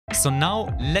So now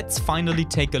let's finally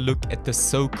take a look at the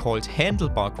so-called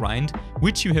handlebar grind,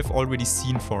 which you have already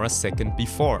seen for a second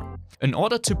before. In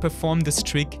order to perform this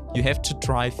trick, you have to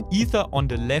drive either on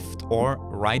the left or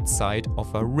right side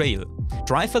of a rail.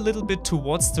 Drive a little bit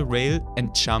towards the rail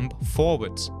and jump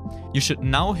forward. You should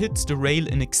now hit the rail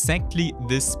in exactly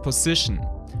this position.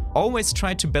 Always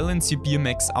try to balance your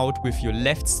BMX out with your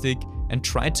left stick and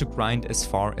try to grind as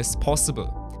far as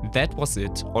possible. That was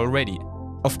it already.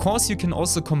 Of course, you can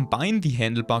also combine the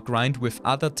handlebar grind with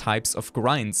other types of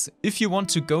grinds. If you want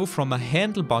to go from a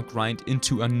handlebar grind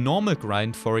into a normal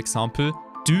grind, for example,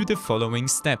 do the following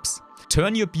steps.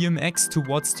 Turn your BMX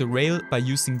towards the rail by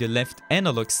using the left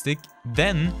analog stick.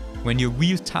 Then, when your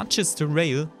wheel touches the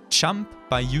rail, jump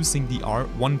by using the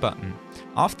R1 button.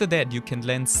 After that, you can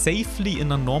land safely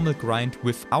in a normal grind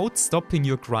without stopping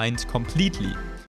your grind completely.